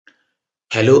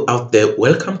Hello out there,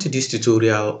 welcome to this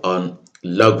tutorial on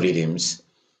logarithms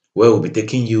where we'll be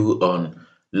taking you on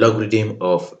logarithm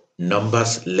of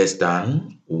numbers less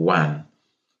than 1.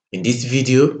 In this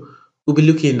video, we'll be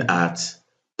looking at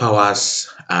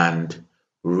powers and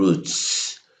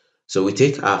roots. So we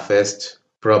take our first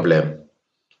problem.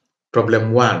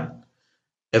 Problem 1.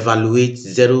 Evaluate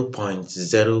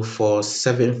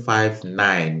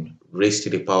 0.04759 raised to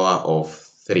the power of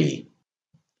 3.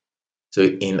 So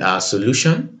in our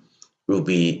solution, we'll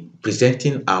be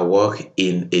presenting our work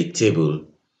in a table.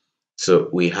 So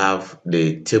we have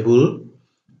the table.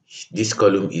 This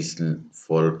column is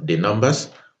for the numbers,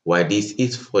 while this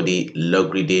is for the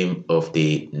logarithm of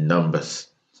the numbers.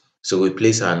 So we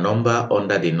place our number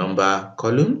under the number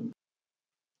column.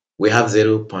 We have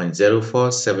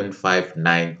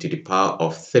 0.04759 to the power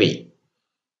of 3.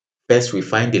 First, we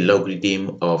find the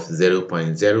logarithm of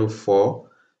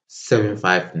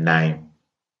 0.04759.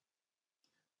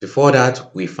 Before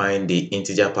that, we find the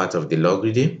integer part of the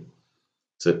logarithm.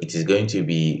 So it is going to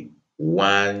be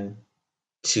 1,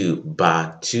 2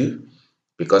 bar 2,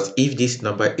 because if this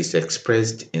number is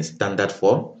expressed in standard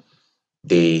form,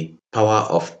 the power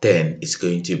of 10 is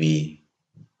going to be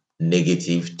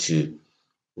negative 2.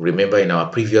 Remember, in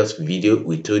our previous video,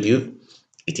 we told you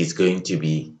it is going to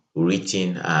be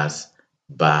written as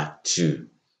bar 2.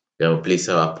 Then we place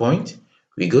our point.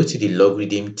 We go to the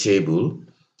logarithm table.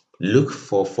 Look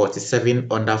for 47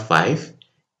 under 5,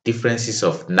 differences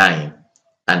of 9,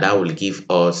 and that will give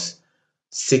us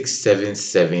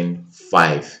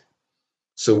 6775.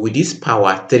 So with this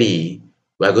power 3,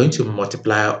 we are going to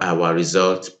multiply our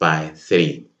result by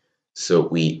 3. So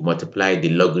we multiply the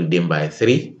logarithm by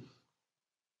 3.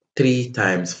 3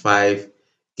 times 5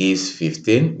 gives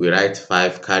 15. We write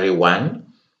 5 carry 1.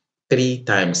 3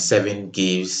 times 7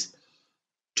 gives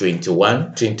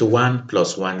 21. 21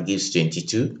 plus 1 gives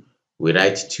 22. We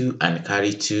write 2 and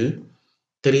carry 2.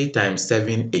 3 times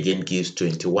 7 again gives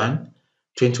 21.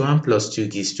 21 plus 2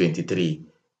 gives 23.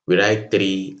 We write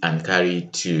 3 and carry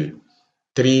 2.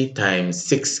 3 times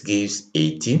 6 gives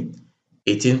 18.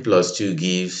 18 plus 2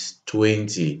 gives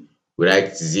 20. We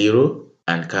write 0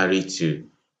 and carry 2.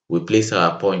 We place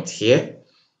our point here.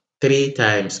 3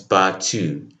 times bar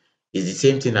 2 is the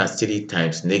same thing as 3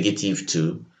 times negative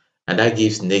 2, and that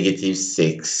gives negative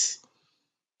 6.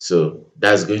 So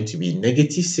that's going to be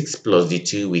negative 6 plus the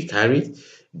 2 we carried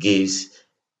gives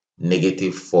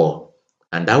negative 4.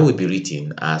 And that will be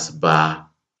written as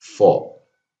bar 4.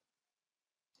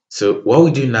 So what we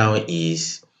do now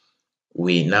is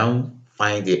we now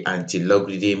find the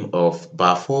anti-logarithm of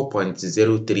bar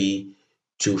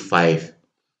 4.0325.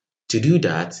 To do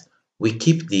that, we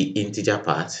keep the integer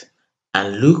part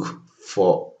and look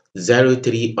for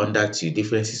 0.3 under 2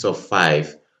 differences of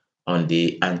 5 on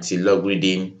the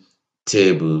anti-logarithm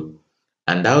table,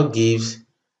 and that gives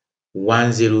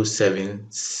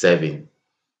 1077.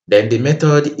 Then the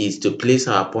method is to place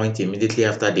our point immediately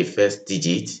after the first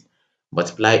digit,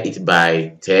 multiply it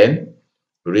by 10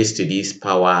 raised to this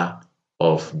power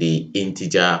of the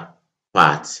integer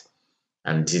part,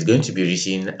 and it is going to be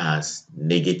written as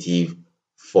negative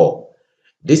 4.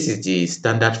 This is the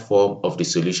standard form of the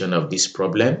solution of this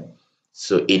problem.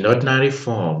 So in ordinary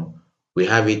form, we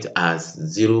have it as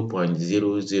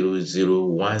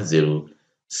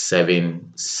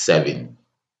 0.0001077.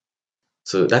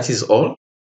 So that is all.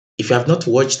 If you have not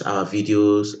watched our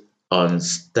videos on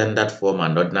standard form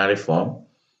and ordinary form,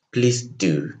 please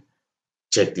do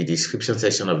check the description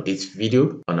section of this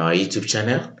video on our YouTube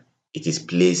channel. It is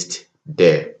placed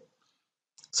there.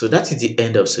 So that is the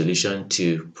end of solution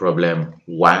to problem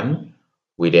 1.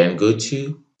 We then go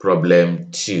to problem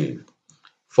 2.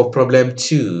 For problem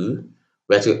 2,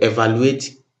 we have to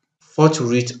evaluate fourth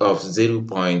root of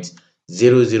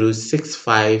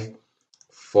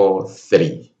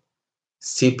 0.006543.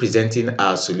 Still presenting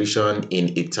our solution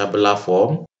in a tabular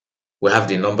form. We have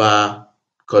the number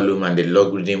column and the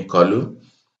logarithm column.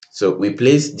 So we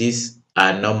place this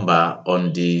number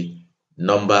on the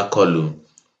number column.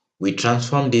 We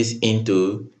transform this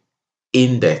into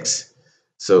index.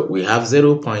 So we have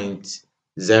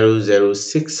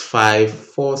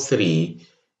 0.006543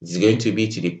 is going to be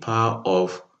to the power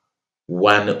of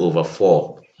 1 over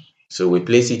 4. So we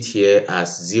place it here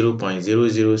as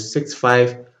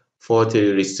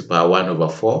 0.006543 raised to the power 1 over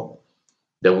 4.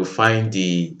 Then we find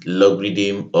the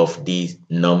logarithm of the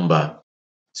number.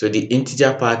 So the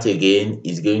integer part again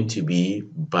is going to be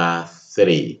bar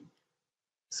 3.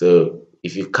 So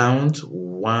if you count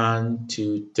 1,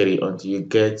 2, 3 until you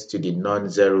get to the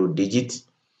non-zero digit,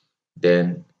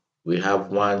 then we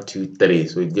have 1, 2, 3.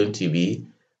 So it's going to be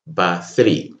bar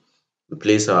 3. We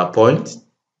place our point.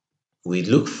 we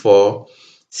look for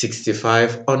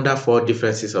 65 under 4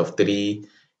 differences of 3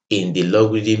 in the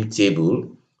logarithm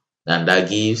table, and that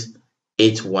gives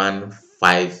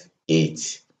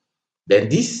 8158. Then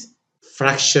this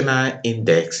fractional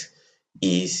index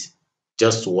is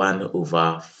just 1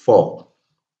 over 4.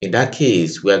 In that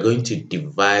case, we are going to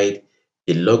divide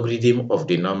the logarithm of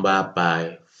the number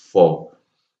by 4.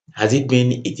 Has it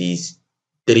been it is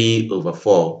 3 over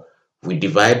 4? We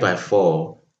divide by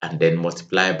 4 and then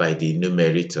multiply by the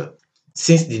numerator.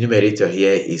 Since the numerator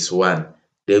here is 1,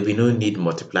 there will be no need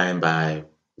multiplying by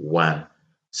 1.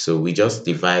 So we just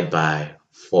divide by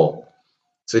 4.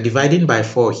 So dividing by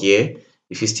 4 here,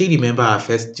 if you still remember our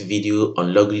first video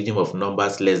on logarithm of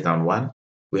numbers less than 1,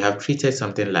 we have treated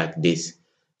something like this.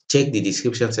 Check the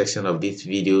description section of this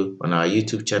video on our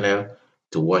YouTube channel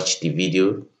to watch the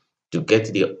video to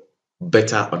get the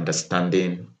better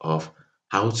understanding of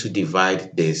how to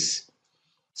divide this.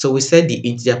 So we said the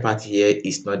integer part here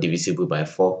is not divisible by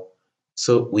 4.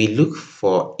 So we look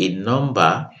for a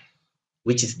number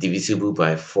which is divisible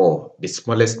by 4, the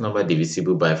smallest number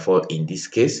divisible by 4 in this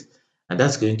case, and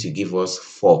that's going to give us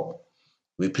 4.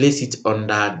 We place it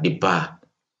under the bar.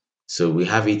 So we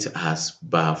have it as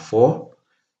bar 4.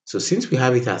 So since we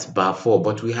have it as bar 4,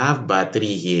 but we have bar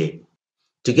 3 here,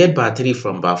 to get bar 3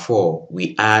 from bar 4,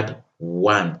 we add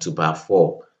 1 to bar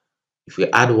 4. If we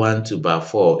add 1 to bar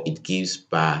 4, it gives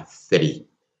bar 3.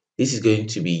 This is going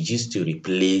to be used to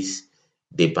replace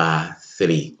the bar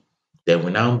 3. Then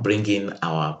we now bring in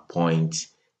our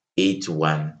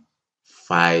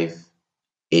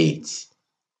 0.8158.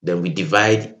 Then we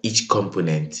divide each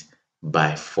component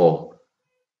by 4.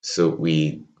 So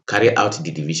we carry out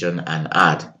the division and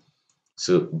add.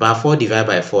 So bar 4 divided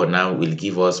by 4 now will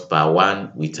give us bar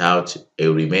 1 without a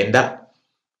remainder.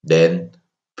 Then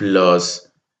plus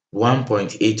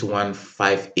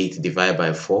 1.8158 divided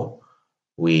by 4.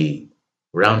 We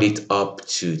round it up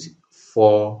to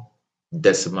 4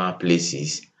 decimal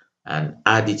places and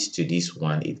add it to this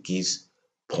one. It gives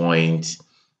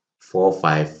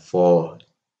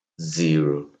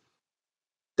 0.4540.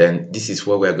 Then this is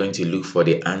where we are going to look for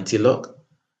the antilog.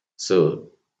 So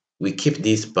we keep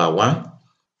this bar 1.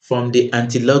 From the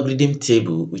antilogarithm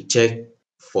table, we check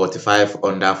 45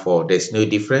 under 4. There's no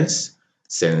difference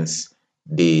since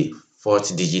the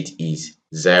fourth digit is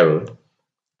 0,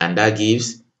 and that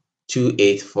gives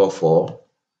 2844.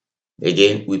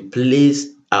 Again, we place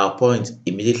our point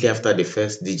immediately after the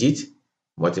first digit,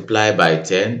 multiply by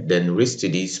 10, then raise to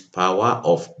this power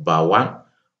of bar 1,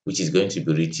 which is going to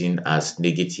be written as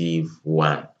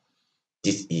 -1.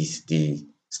 This is the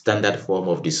standard form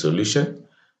of the solution,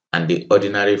 and the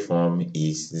ordinary form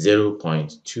is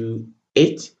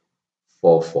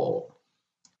 0.2844.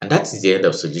 And that is the end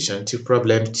of solution to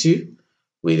problem 2.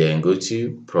 We then go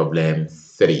to problem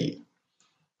 3.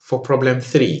 For problem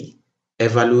 3,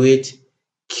 evaluate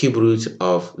cube root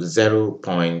of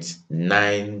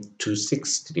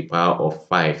 0.926 to the power of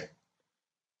 5.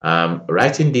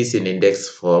 Writing this in index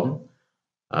form,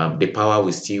 the power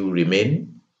will still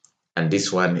remain, and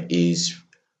this one is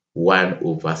 1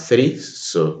 over 3.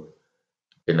 So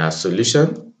in our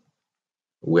solution,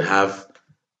 we have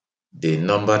the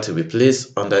number to be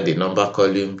placed under the number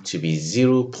column to be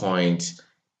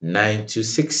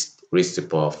 0.926 raised to the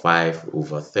power 5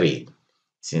 over 3.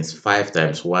 Since 5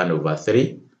 times 1 over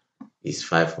 3 is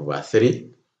 5 over 3,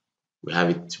 we have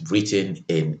it written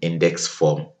in index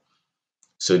form.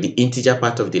 So the integer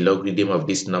part of the logarithm of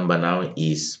this number now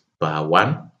is bar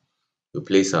 1. We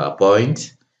place our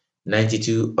point,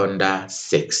 92 under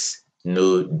 6,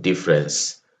 no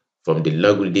difference. From the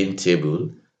logarithm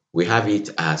table, we have it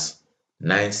as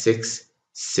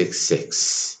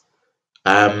 9666.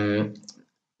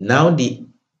 Now the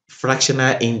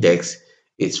fractional index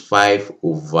is 5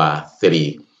 over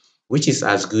 3, which is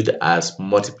as good as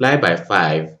multiply by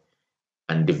 5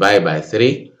 and divide by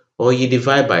 3, or you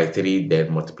divide by 3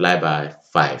 then multiply by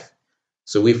 5.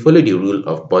 So we follow the rule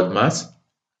of BODMAS.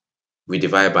 We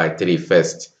divide by 3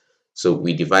 first. So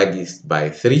we divide this by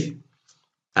 3.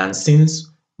 And since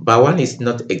bar 1 is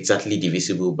not exactly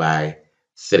divisible by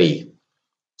 3,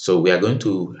 so we are going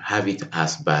to have it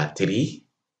as bar 3.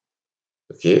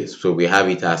 Okay, so we have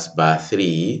it as bar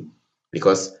 3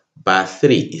 because bar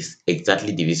 3 is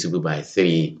exactly divisible by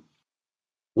 3.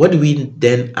 What do we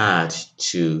then add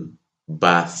to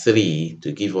bar 3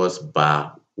 to give us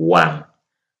bar 1?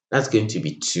 That's going to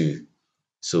be 2.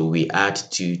 So we add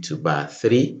 2 to bar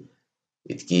 3.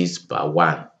 It gives bar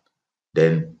 1.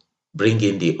 Then bring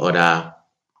in the other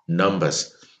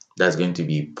numbers. That's going to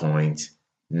be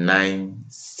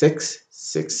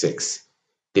 0.9666.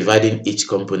 Dividing each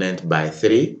component by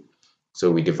 3.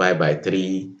 So we divide by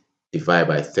 3 divided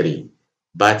by 3.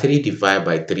 Bar 3 divided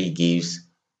by 3 gives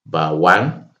bar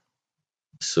 1.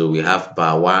 So we have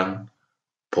bar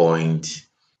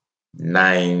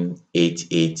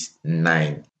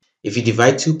 1.9889. If you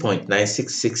divide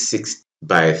 2.9666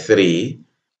 by 3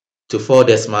 to 4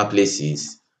 decimal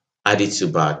places, add it to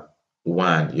bar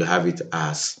 1, you have it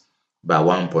as bar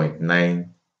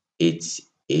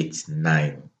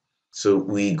 1.9889. So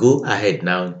we go ahead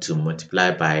now to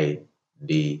multiply by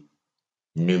the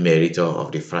numerator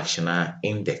of the fractional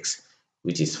index,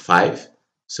 which is 5.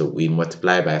 So we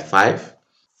multiply by 5.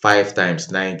 5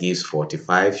 times 9 gives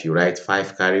 45. You write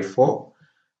 5 carry 4.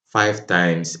 5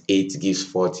 times 8 gives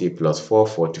 40 plus 4,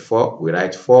 44. We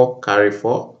write 4 carry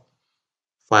 4.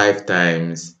 5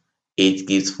 times 8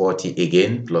 gives 40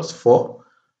 again plus 4.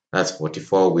 That's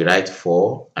 44. We write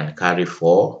 4 and carry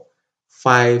 4.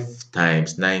 5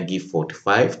 times 9 gives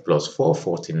 45 plus 4,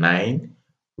 49.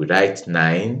 We write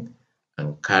 9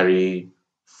 and carry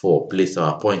 4. Place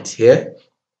our point here.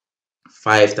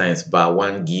 5 times bar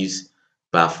 1 gives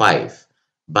bar 5.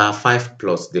 Bar 5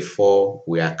 plus the 4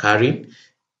 we are carrying,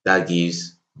 that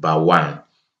gives bar 1.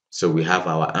 So we have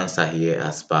our answer here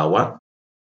as bar 1.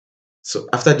 So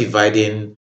after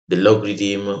dividing the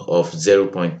logarithm of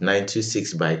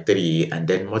 0.926 by 3 and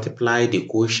then multiply the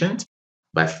quotient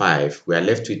by 5, we are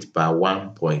left with bar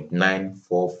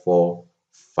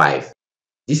 1.9445.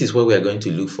 This is where we are going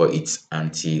to look for its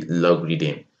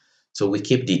anti-logarithm. So we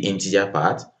keep the integer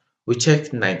part. We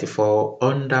check 94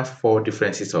 under 4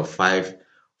 differences of 5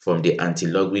 from the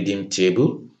anti-logarithm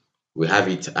table. We have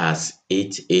it as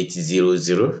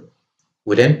 8800.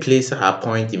 We then place our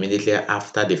point immediately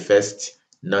after the first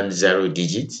non-zero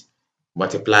digit,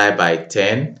 multiply by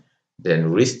 10,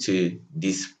 then raise to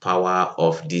this power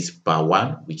of this bar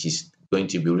 1, which is going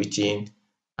to be written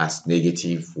as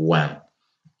 -1,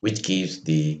 which gives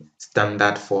the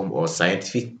standard form or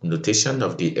scientific notation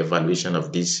of the evaluation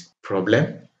of this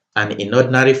problem. And in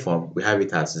ordinary form, we have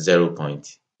it as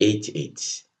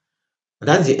 0.88.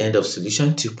 That's the end of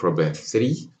solution to problem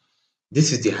 3.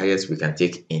 This is the highest we can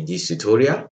take in this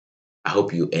tutorial. I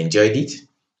hope you enjoyed it.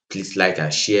 Please like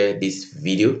and share this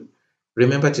video.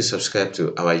 Remember to subscribe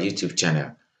to our YouTube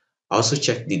channel. Also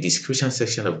check the description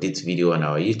section of this video on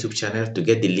our YouTube channel to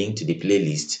get the link to the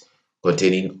playlist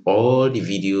containing all the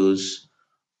videos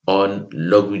on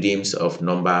logarithms of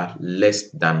number less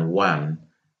than 1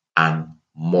 and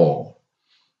more.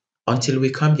 Until we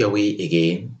come your way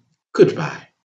again, goodbye.